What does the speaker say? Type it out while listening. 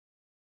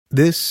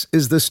This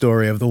is the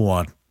story of the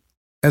one.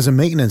 As a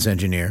maintenance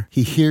engineer,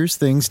 he hears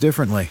things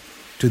differently.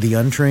 To the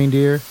untrained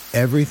ear,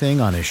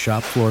 everything on his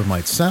shop floor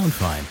might sound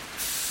fine,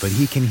 but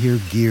he can hear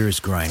gears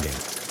grinding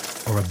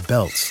or a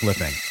belt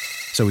slipping.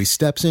 So he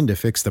steps in to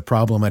fix the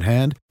problem at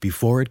hand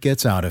before it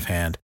gets out of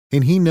hand.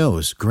 And he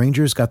knows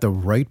Grainger's got the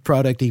right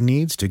product he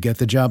needs to get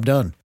the job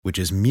done, which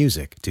is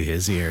music to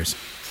his ears.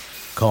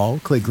 Call,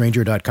 click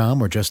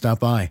Grainger.com, or just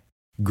stop by.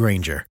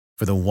 Grainger,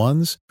 for the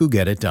ones who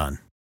get it done.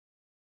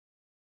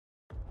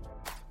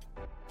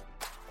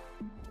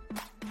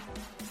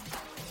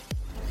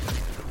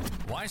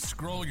 Why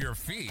scroll your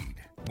feed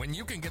when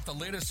you can get the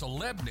latest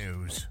celeb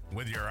news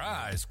with your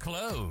eyes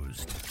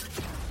closed?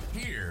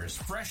 Here's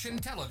fresh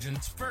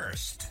intelligence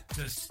first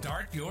to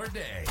start your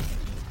day.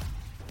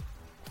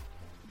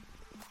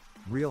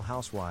 Real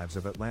Housewives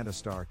of Atlanta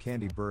star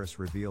Kandi Burruss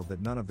revealed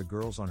that none of the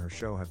girls on her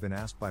show have been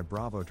asked by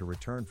Bravo to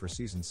return for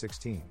season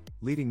 16,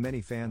 leading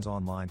many fans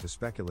online to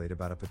speculate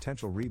about a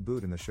potential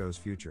reboot in the show's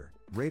future,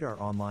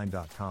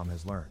 RadarOnline.com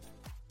has learned.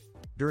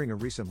 During a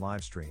recent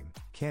live stream,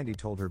 Kandi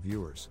told her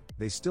viewers,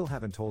 "They still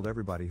haven't told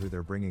everybody who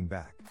they're bringing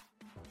back.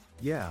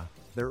 Yeah,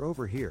 they're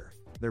over here,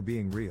 they're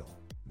being real.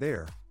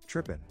 They're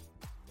trippin'.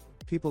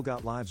 People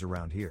got lives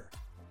around here.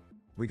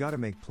 We gotta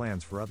make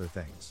plans for other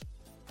things."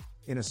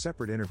 In a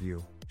separate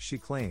interview, she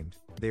claimed,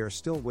 "They are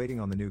still waiting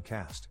on the new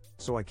cast,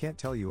 so I can't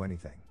tell you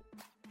anything."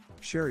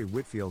 Sherry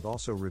Whitfield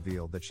also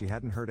revealed that she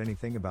hadn't heard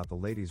anything about the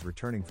ladies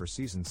returning for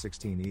season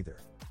 16 either.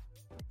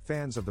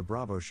 Fans of the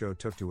Bravo show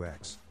took to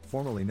X,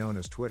 formerly known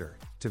as Twitter,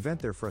 to vent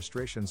their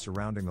frustration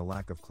surrounding the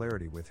lack of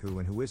clarity with who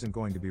and who isn't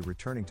going to be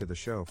returning to the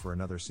show for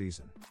another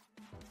season.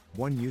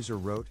 One user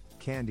wrote,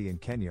 "Kandi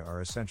and Kenya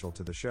are essential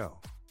to the show.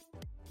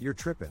 You're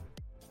trippin'.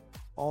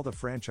 All the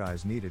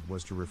franchise needed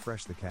was to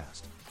refresh the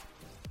cast.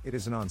 It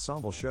is an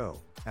ensemble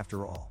show,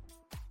 after all.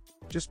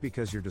 Just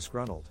because you're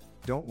disgruntled,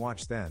 don't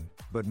watch then,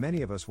 but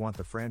many of us want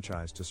the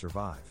franchise to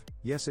survive.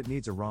 Yes, it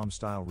needs a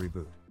ROM-style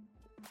reboot."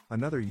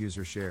 Another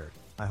user shared,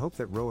 "I hope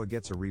that RHOA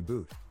gets a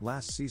reboot,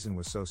 last season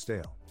was so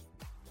stale.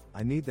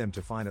 I need them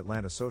to find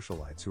Atlanta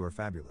socialites who are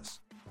fabulous.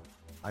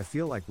 I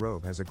feel like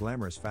RHOA has a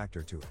glamorous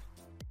factor to it.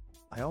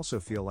 I also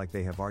feel like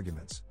they have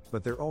arguments,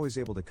 but they're always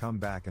able to come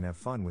back and have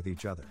fun with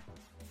each other."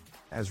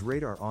 As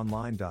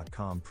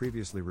RadarOnline.com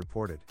previously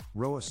reported,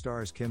 RHOA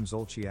stars Kim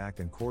Zolciak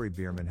and Corey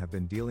Bierman have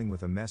been dealing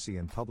with a messy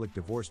and public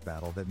divorce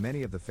battle that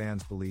many of the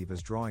fans believe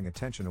is drawing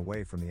attention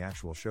away from the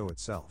actual show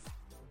itself.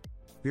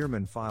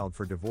 Bierman filed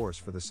for divorce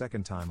for the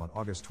second time on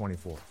August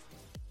 24th.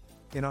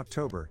 In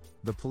October,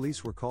 the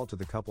police were called to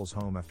the couple's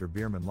home after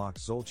Bierman locked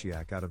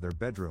Zolciak out of their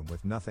bedroom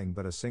with nothing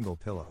but a single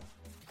pillow.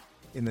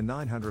 In the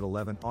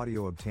 911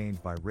 audio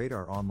obtained by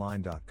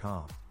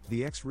RadarOnline.com,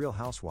 the ex-Real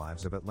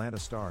Housewives of Atlanta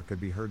star could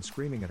be heard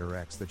screaming at her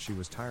ex that she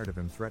was tired of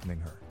him threatening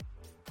her.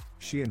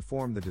 She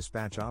informed the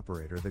dispatch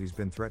operator that "He's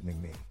been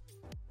threatening me.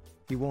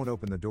 He won't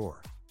open the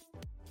door."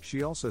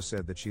 She also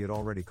said that she had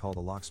already called a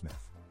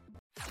locksmith.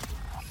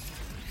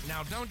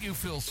 Now don't you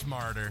feel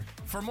smarter?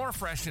 For more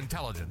fresh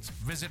intelligence,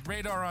 visit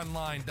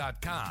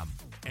RadarOnline.com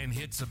and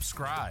hit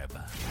subscribe.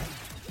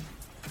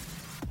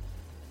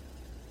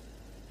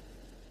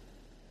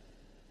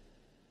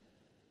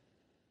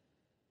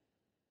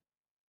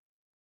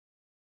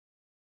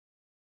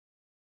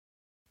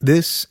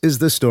 This is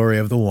the story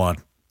of the one.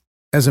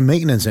 As a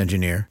maintenance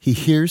engineer, he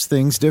hears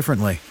things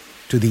differently.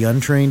 To the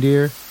untrained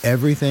ear,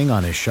 everything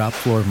on his shop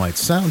floor might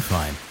sound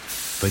fine,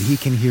 but he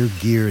can hear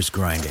gears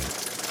grinding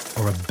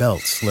or a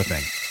belt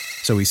slipping.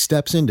 So he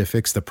steps in to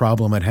fix the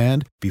problem at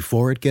hand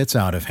before it gets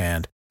out of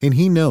hand. And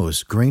he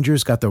knows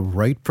Grainger's got the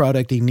right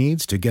product he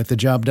needs to get the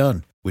job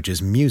done, which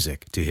is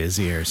music to his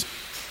ears.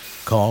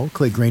 Call,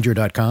 click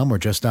Grainger.com, or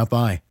just stop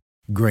by.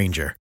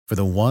 Grainger, for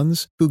the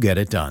ones who get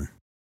it done.